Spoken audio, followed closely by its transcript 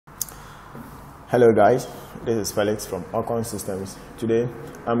Hello guys, this is Felix from Ocon Systems. Today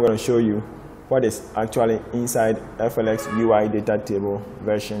I'm going to show you what is actually inside FLX UI data table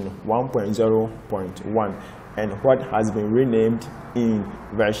version 1.0.1 and what has been renamed in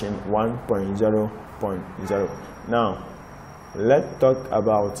version 1.0.0. Now let's talk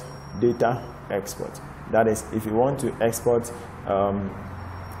about data export. That is, if you want to export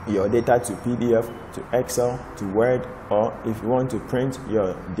your data to PDF, to Excel, to Word, or if you want to print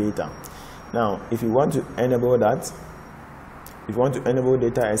your data. Now, if you want to enable that, if you want to enable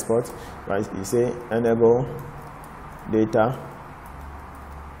data export, right, you say enable data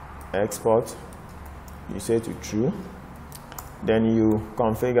export, you say to true, then you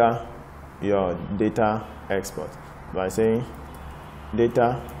configure your data export by saying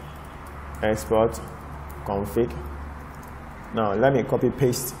data export config. Now let me copy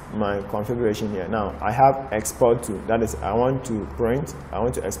paste my configuration here. Now I have export to, that is, I want to print, I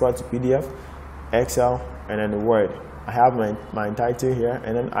want to export to PDF, Excel, and then Word. I have my title here,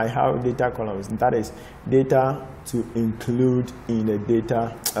 and then I have data columns. That is data to include in the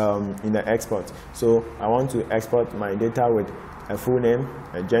data in the export. So I want to export my data with a full name,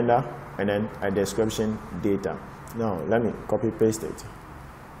 a gender, and then a description data. Now let me copy paste it.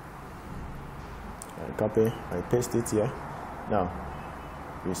 I paste it here. Now,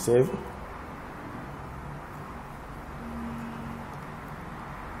 we save.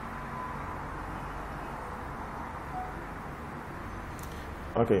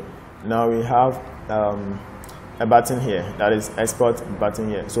 Okay, now we have a button here, that is export button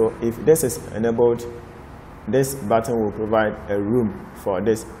here. So if this is enabled, this button will provide a room for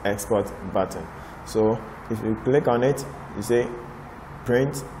this export button. So if you click on it, you say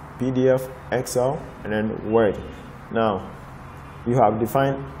print, PDF, Excel, and then Word. Now, you have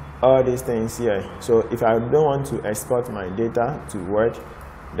defined all these things here. So if I don't want to export my data to Word,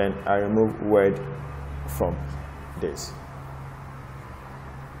 then I remove Word from this.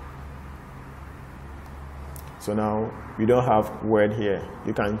 So now we don't have Word here.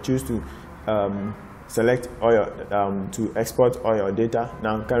 You can choose to select all your to export all your data.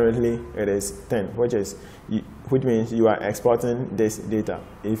 Now currently it is 10, which means you are exporting this data.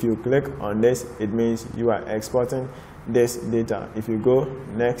 If you click on this, it means you are exporting this data. If you go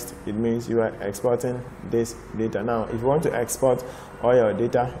next, it means you are exporting this data. Now if you want to export all your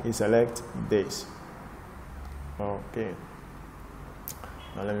data, you select this. Okay,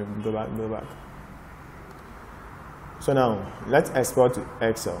 now let me go back. So now let's export to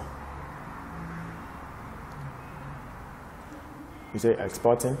Excel. You say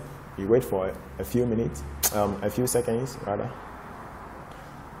exporting, you wait for a few minutes, a few seconds rather.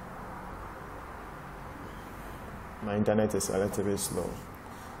 My internet is a little bit slow.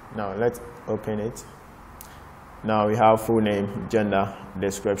 Now let's open it. Now we have full name, gender,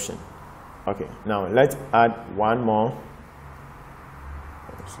 description. Okay, now let's add one more.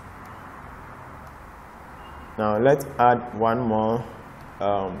 Now let's add one more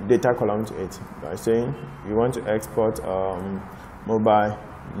data column to it by saying you want to export mobile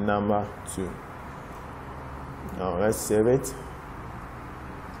number 2. Now let's save it.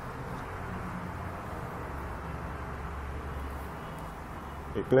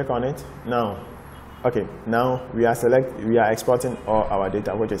 You click on it. Now, okay, now we are exporting all our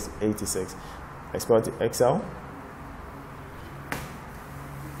data, which is 86. Export to Excel.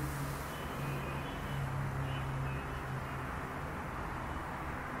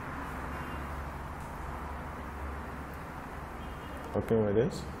 Okay with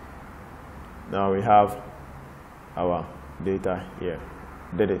this. Now we have our data here.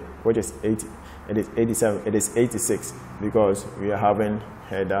 Did it, which is 80. It is 87. It is 86 because we are having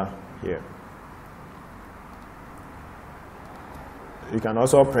header here. You can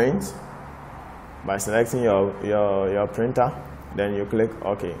also print by selecting your printer. Then you click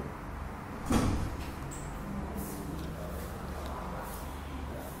OK.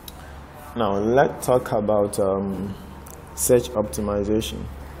 Now let's talk about search optimization.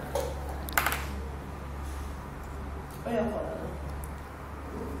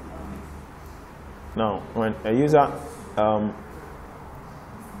 Now, when a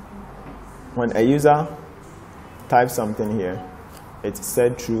user types something here, it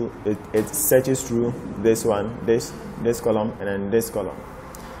searches through this one, this column, and then this column.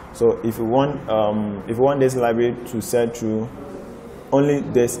 So if you want this library to search through only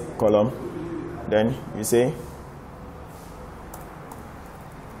this column, then you say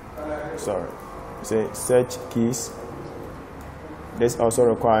search keys. This also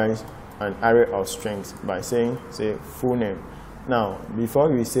requires an array of strings by saying full name. Now before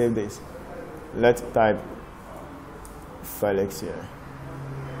we save this, let's type Felix here.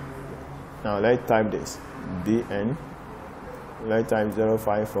 Now let's type this bn. Let's type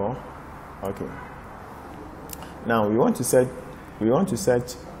 054. Okay. Now we want to search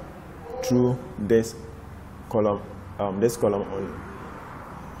through this column only.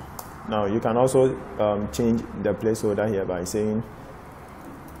 Now you can also change the placeholder here by saying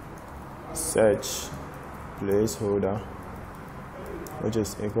search placeholder, which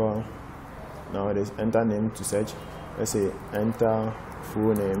is equal. Now it is enter name to search. Let's say enter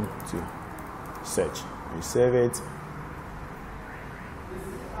full name to search. You save it.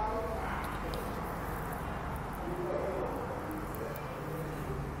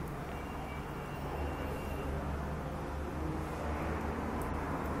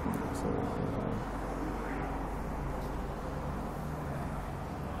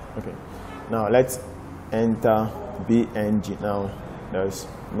 Okay, now let's enter bng. Now there's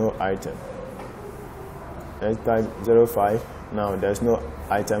no item. Let's type 05. Now there's no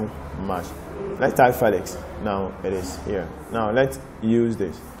item match. Let's type Felix. Now it is here. Now let's use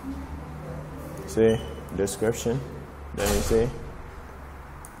this. Say description. Then you say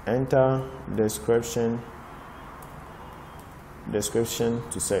enter description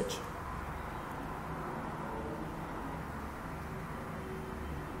to search.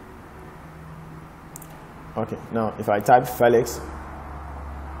 Okay, now if I type Felix,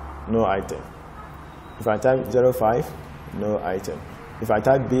 no item. If I type 05, no item. If I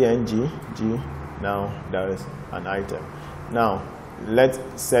type bng, now there is an item. Now let's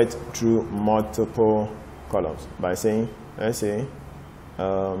search through multiple columns by saying, let's say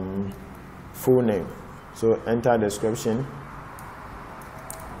full name. So enter description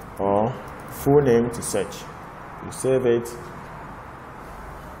or full name to search. You save it.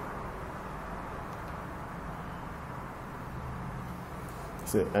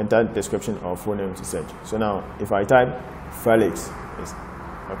 So enter description or full name to search. So now if I type Felix, it's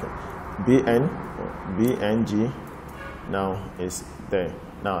okay. bng now is there.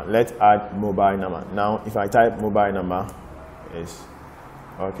 Now let's add mobile number. Now if I type mobile number, is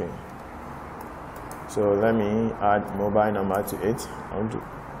okay. So let me add mobile number to it.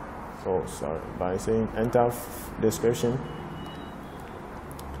 By saying enter description,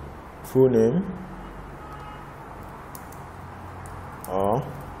 full name or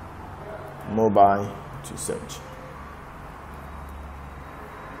mobile to search.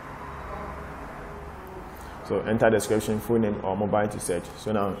 So enter description, full name or mobile to search.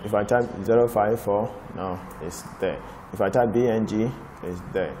 So now if I type 054, now it's there. If I type bng, it's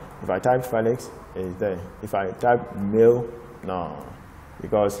there. If I type Felix, it's there. If I type mail, no,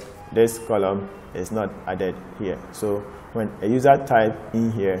 because this column is not added here. So when a user type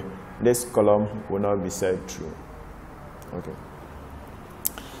in here, this column will not be set through. Okay.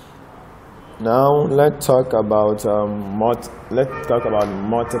 Now let's talk about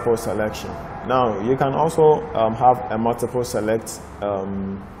multiple selection. Now you can also have a multiple select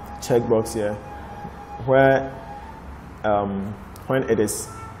checkbox here, where when it is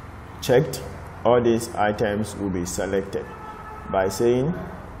checked, all these items will be selected by saying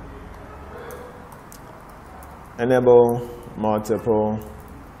enable multiple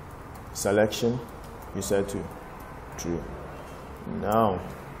selection. You set to true. Now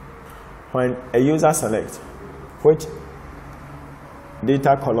when a user selects, which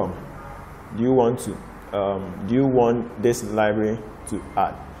data column do you want this library to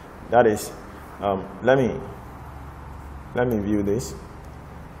add? That is, let me view this.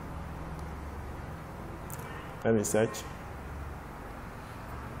 Let me search.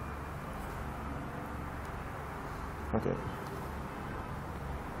 Okay.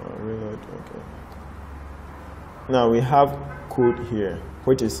 Reload. Okay. Now we have code here,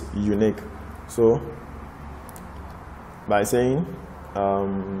 which is unique. So by saying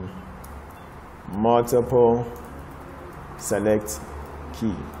multiple select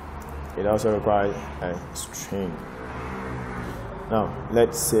key, it also requires a string. Now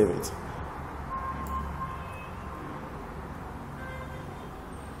let's save it.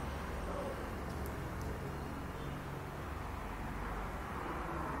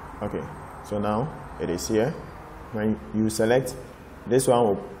 Okay, so now it is here. When you select this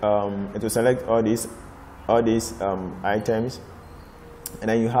one, it will select all these items, and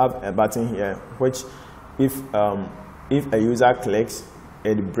then you have a button here, which if a user clicks,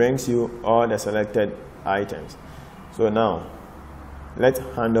 it brings you all the selected items. So now let's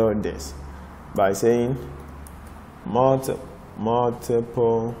handle this by saying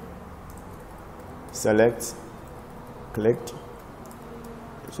multiple select clicked.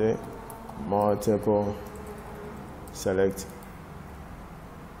 Say multiple select.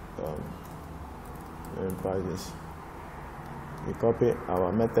 Let me pass this. We copy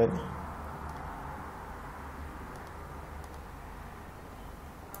our method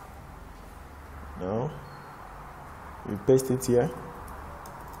We paste it here.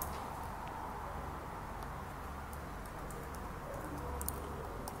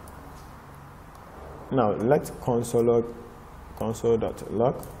 Now let's console.log.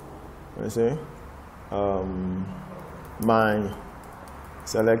 Let's say my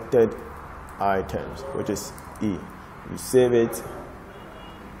selected items, which is E. You save it.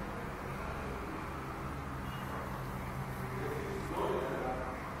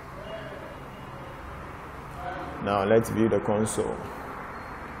 Now let's view the console.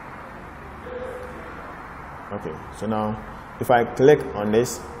 Okay, so now if I click on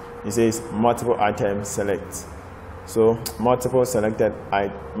this, it says multiple items select. So multiple selected,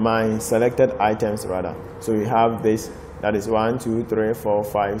 my selected items rather. So we have this, that is 1, 2, 3, 4,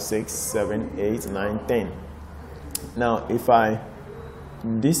 5, 6, 7, 8, 9, 10. Now if I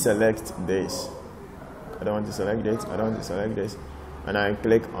deselect this, I don't want to select this, I don't want to select this, and I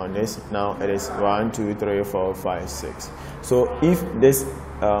click on this, now it is 1, 2, 3, 4, 5, 6. So if these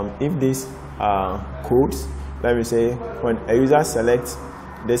are codes, let me say when a user selects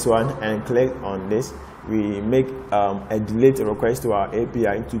this one and click on this, we make a delete request to our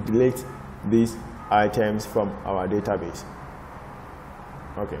API to delete these items from our database.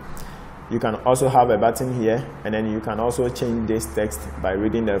 Okay. You can also have a button here, and then you can also change this text by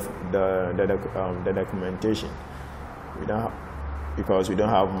reading the documentation. Because we don't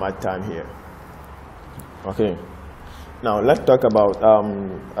have much time here. Okay. Now let's talk about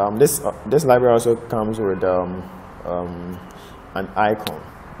this. This library also comes with an icon,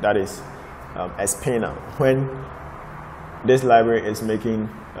 that is a spinner. When this library is making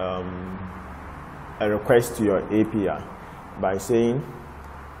a request to your API by saying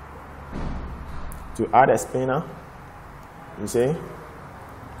to add a spinner, you say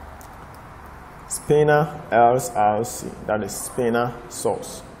spinner LLC, that is spinner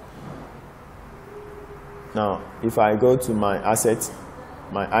source. Now, if I go to my assets,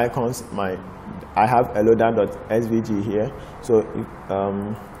 my icons, I have a loader.svg here. So if,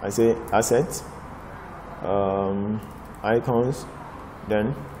 I say assets, icons,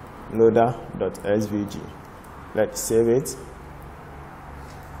 then loader.svg. Let's save it.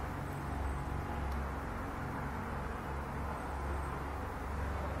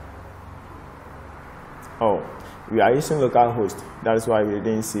 Oh, we are using localhost. That's why we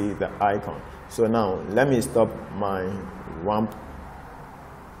didn't see the icon. So now let me stop my WAMP.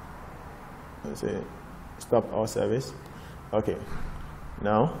 Let's say stop all service. Okay.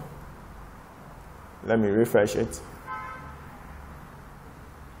 Now let me refresh it.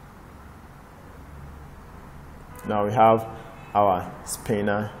 Now we have our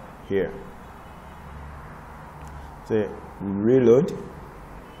spinner here. Say reload.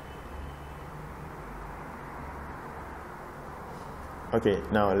 Okay,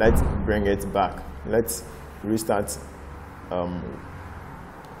 now let's bring it back. Let's restart the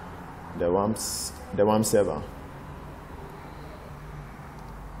WAMP server.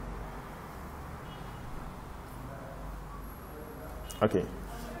 Okay,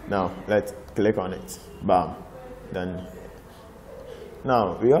 now let's click on it. Bam. Then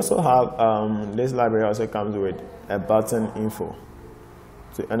now we also have this library also comes with a button info.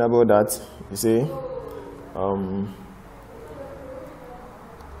 To enable that, you see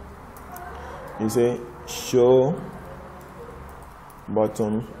you say show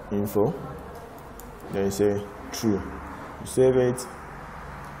button info, then you say true. You save it.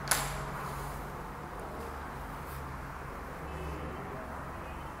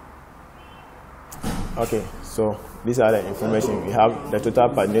 Okay, so these are the information. We have the total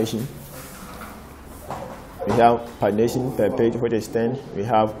pagination. We have pagination per page, which is 10. We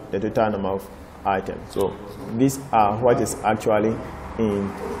have the total number of items. So these are what is actually in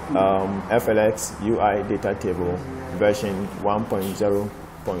FLX UI data table version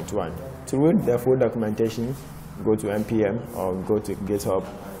 1.0.1. To read the full documentation, go to npm or go to GitHub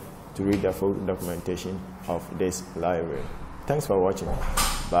to read the full documentation of this library. Thanks for watching.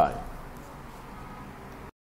 Bye.